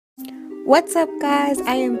What's up guys,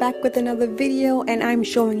 I am back with another video and I'm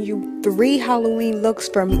showing you 3 Halloween looks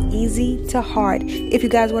from easy to hard. If you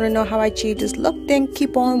guys want to know how I achieved this look, then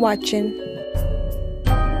keep on watching.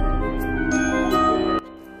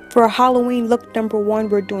 For Halloween look number 1,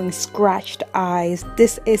 we're doing scratched eyes.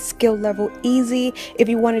 This is skill level easy. If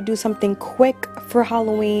you want to do something quick for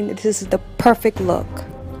Halloween, this is the perfect look.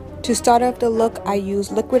 To start off the look, I use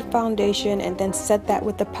liquid foundation and then set that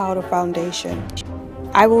with the powder foundation.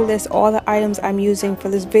 I will list all the items I'm using for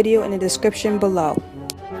this video in the description below.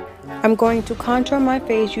 I'm going to contour my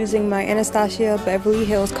face using my Anastasia Beverly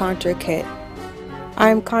Hills contour kit.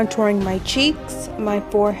 I'm contouring my cheeks, my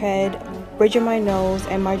forehead, bridge of my nose,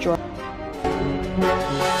 and my jaw.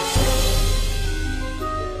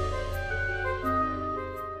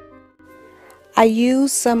 I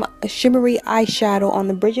use some shimmery eyeshadow on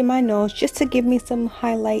the bridge of my nose just to give me some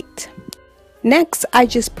highlight. Next, I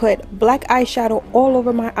just put black eyeshadow all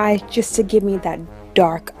over my eyes just to give me that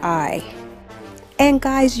dark eye. And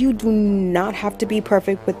guys, you do not have to be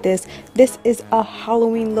perfect with this. This is a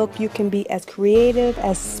Halloween look. You can be as creative,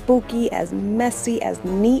 as spooky, as messy, as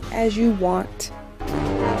neat as you want.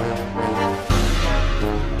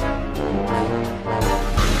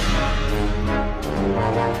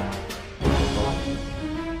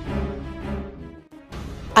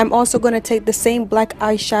 I'm also going to take the same black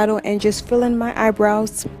eyeshadow and just fill in my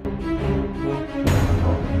eyebrows.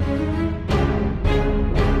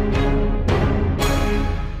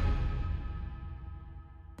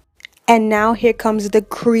 And now here comes the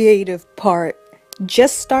creative part.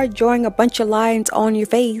 Just start drawing a bunch of lines on your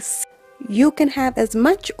face. You can have as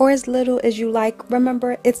much or as little as you like.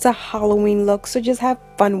 Remember, it's a Halloween look, so just have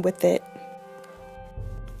fun with it.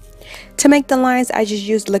 To make the lines, I just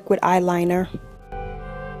used liquid eyeliner.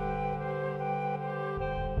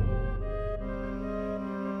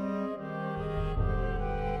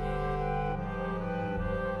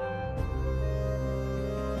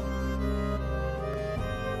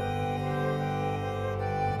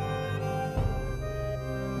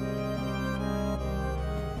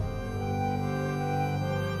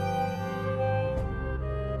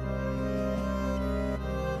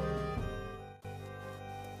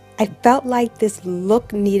 I felt like this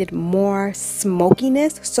look needed more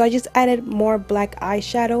smokiness, so I just added more black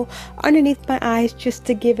eyeshadow underneath my eyes just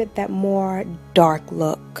to give it that more dark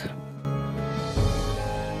look.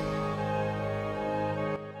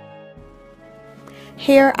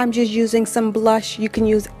 Here I'm just using some blush. You can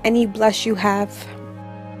use any blush you have.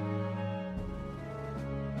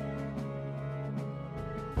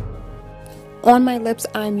 On my lips,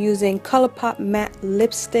 I'm using ColourPop matte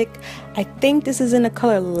lipstick. I think this is in the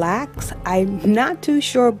color Lax. I'm not too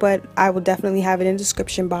sure, but I will definitely have it in the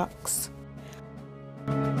description box.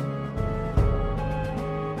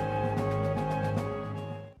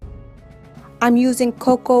 I'm using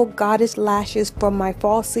Koko Goddess lashes for my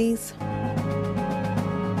falsies.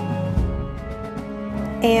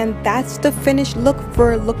 And that's the finished look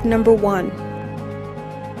for look number 1.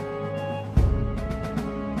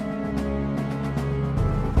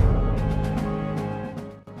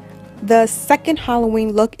 The second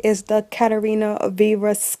Halloween look is the Catrina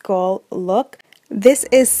Viva skull look. This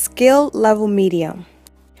is skill level medium.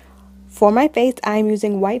 For my face, I'm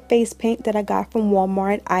using white face paint that I got from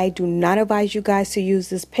Walmart. I do not advise you guys to use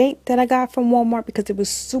this paint that I got from Walmart because it was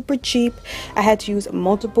super cheap. I had to use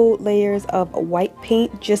multiple layers of white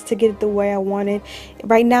paint just to get it the way I wanted.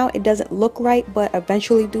 Right now, it doesn't look right, but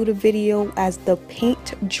eventually through the video, as the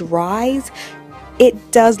paint dries,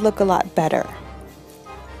 it does look a lot better.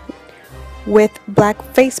 With black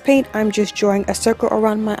face paint, I'm just drawing a circle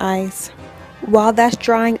around my eyes. While that's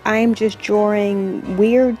drying, I'm just drawing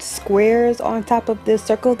weird squares on top of this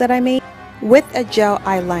circle that I made with a gel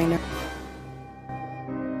eyeliner.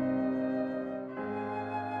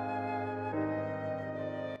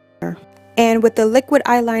 And with the liquid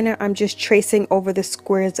eyeliner, I'm just tracing over the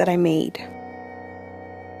squares that I made.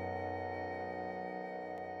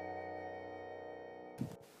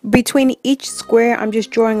 Between each square, I'm just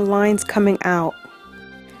drawing lines coming out.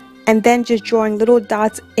 And then just drawing little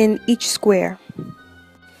dots in each square.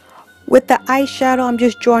 With the eyeshadow, I'm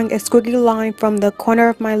just drawing a squiggly line from the corner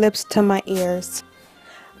of my lips to my ears.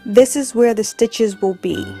 This is where the stitches will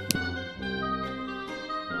be.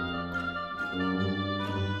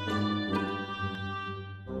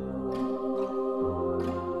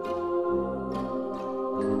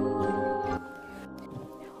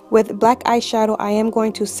 With black eyeshadow, I am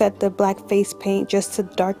going to set the black face paint just to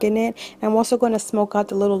darken it. I'm also going to smoke out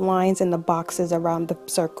the little lines in the boxes around the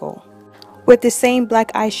circle. With the same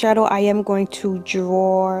black eyeshadow, I am going to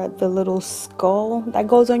draw the little skull that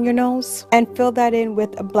goes on your nose and fill that in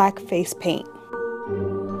with a black face paint.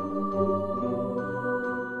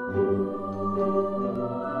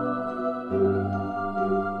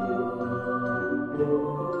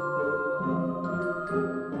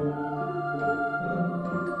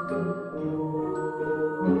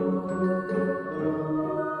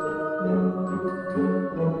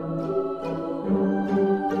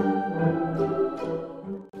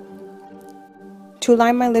 To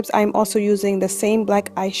line my lips, I'm also using the same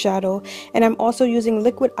black eyeshadow, and I'm also using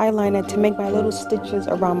liquid eyeliner to make my little stitches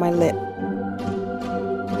around my lip.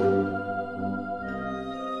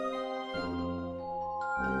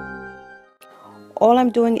 All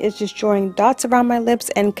I'm doing is just drawing dots around my lips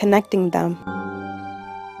and connecting them.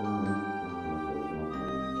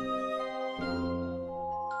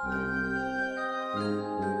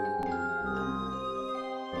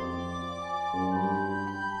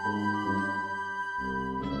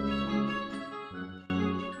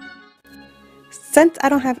 Since I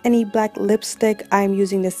don't have any black lipstick, I'm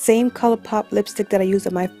using the same ColourPop lipstick that I used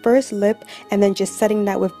on my first lip and then just setting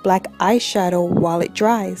that with black eyeshadow while it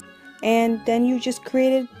dries. And then you just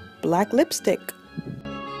created black lipstick.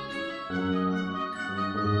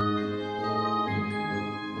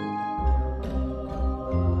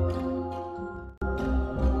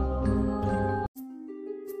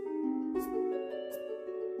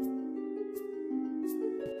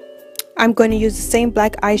 I'm going to use the same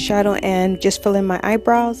black eyeshadow and just fill in my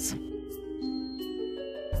eyebrows.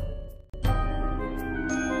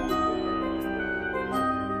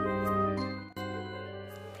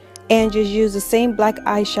 And just use the same black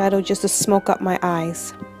eyeshadow just to smoke up my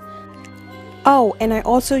eyes. Oh, and I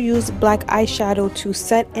also use black eyeshadow to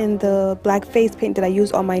set in the black face paint that I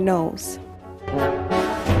use on my nose.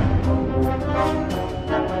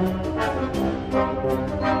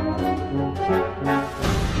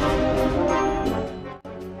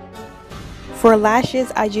 For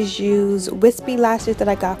lashes, I just use wispy lashes that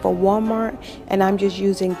I got from Walmart, and I'm just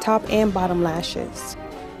using top and bottom lashes.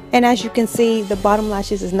 And as you can see, the bottom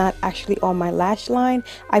lashes is not actually on my lash line.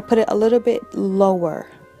 I put it a little bit lower.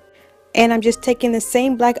 And I'm just taking the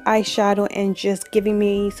same black eyeshadow and just giving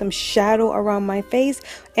me some shadow around my face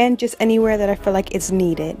and just anywhere that I feel like it's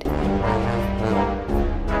needed.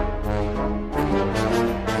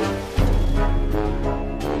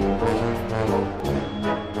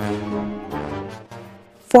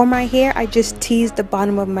 For my hair, I just teased the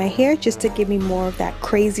bottom of my hair just to give me more of that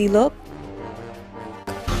crazy look.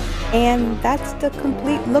 And that's the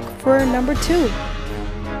complete look for number 2.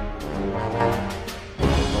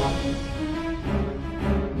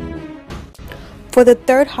 For the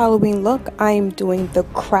third Halloween look, I am doing the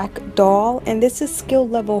crack doll, and this is skill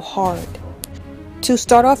level hard. To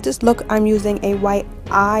start off this look, I'm using a white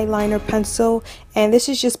eyeliner pencil, and this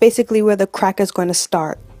is just basically where the crack is going to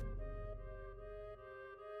start.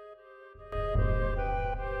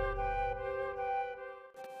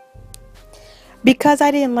 Because I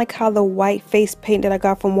didn't like how the white face paint that I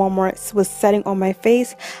got from Walmart was setting on my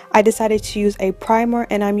face, I decided to use a primer,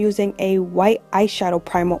 and I'm using a white eyeshadow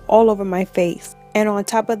primer all over my face. And on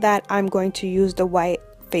top of that, I'm going to use the white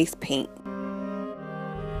face paint.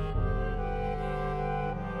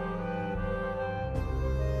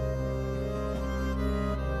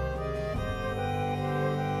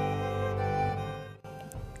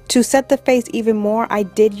 To set the face even more, I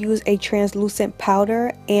did use a translucent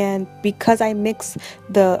powder, and because I mixed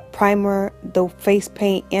the primer, the face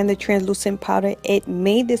paint, and the translucent powder, it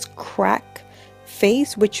made this crack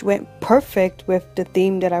face, which went perfect with the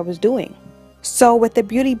theme that I was doing. So with the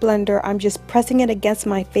beauty blender, I'm just pressing it against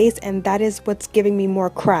my face, and that is what's giving me more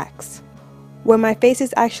cracks. When my face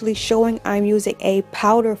is actually showing, I'm using a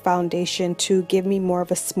powder foundation to give me more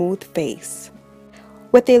of a smooth face.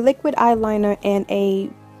 With a liquid eyeliner and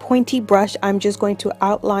a pointy brush, I'm just going to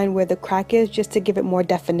outline where the crack is just to give it more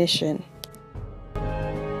definition.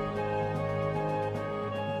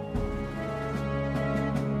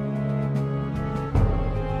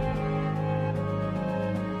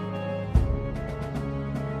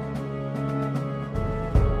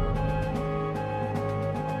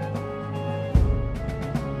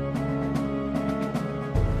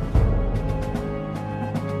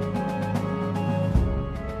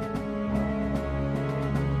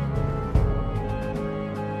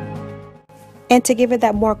 And to give it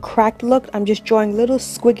that more cracked look, I'm just drawing little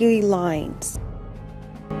squiggly lines.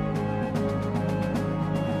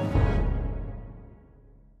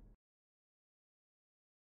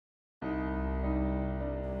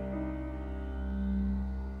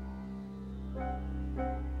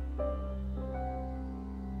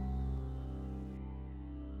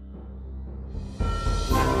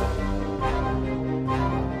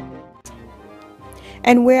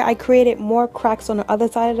 And where I created more cracks on the other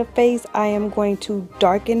side of the face, I am going to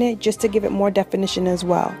darken it just to give it more definition as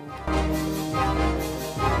well.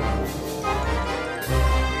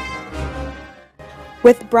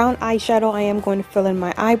 With brown eyeshadow, I am going to fill in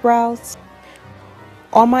my eyebrows.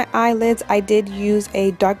 On my eyelids, I did use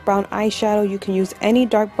a dark brown eyeshadow. You can use any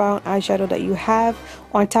dark brown eyeshadow that you have.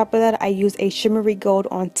 On top of that, I used a shimmery gold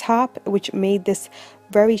on top, which made this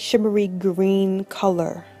very shimmery green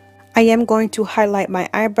color. I am going to highlight my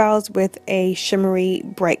eyebrows with a shimmery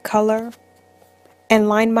bright color and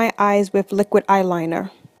line my eyes with liquid eyeliner.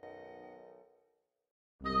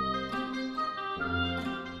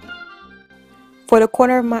 For the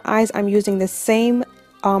corner of my eyes, I'm using the same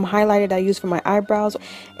highlighter that I use for my eyebrows,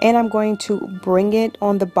 and I'm going to bring it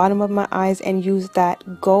on the bottom of my eyes and use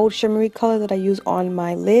that gold shimmery color that I use on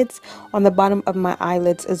my lids on the bottom of my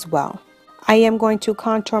eyelids as well. I am going to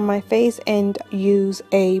contour my face and use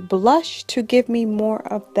a blush to give me more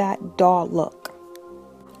of that doll look.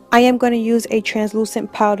 I am going to use a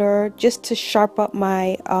translucent powder just to sharp up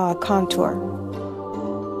my contour.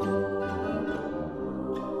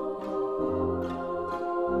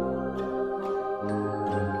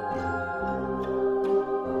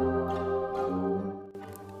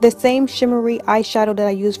 The same shimmery eyeshadow that I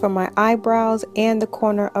used for my eyebrows and the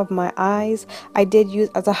corner of my eyes, I did use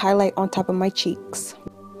as a highlight on top of my cheeks.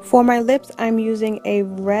 For my lips, I'm using a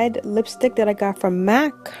red lipstick that I got from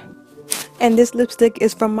MAC. And this lipstick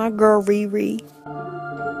is from my girl Riri.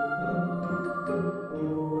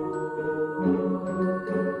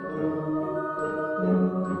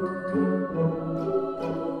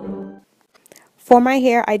 For my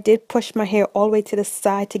hair, I did push my hair all the way to the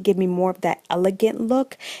side to give me more of that elegant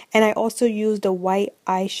look. And I also used a white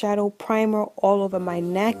eyeshadow primer all over my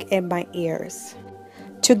neck and my ears.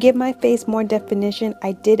 To give my face more definition,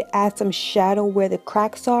 I did add some shadow where the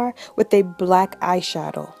cracks are with a black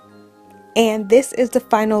eyeshadow. And this is the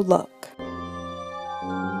final look.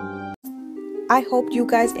 I hope you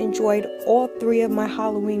guys enjoyed all 3 of my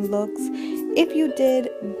Halloween looks. If you did,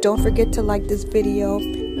 don't forget to like this video.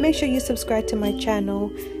 Make sure you subscribe to my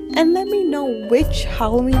channel. And let me know which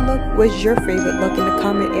Halloween look was your favorite look in the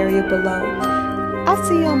comment area below. I'll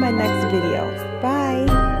see you on my next video.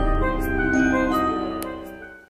 Bye!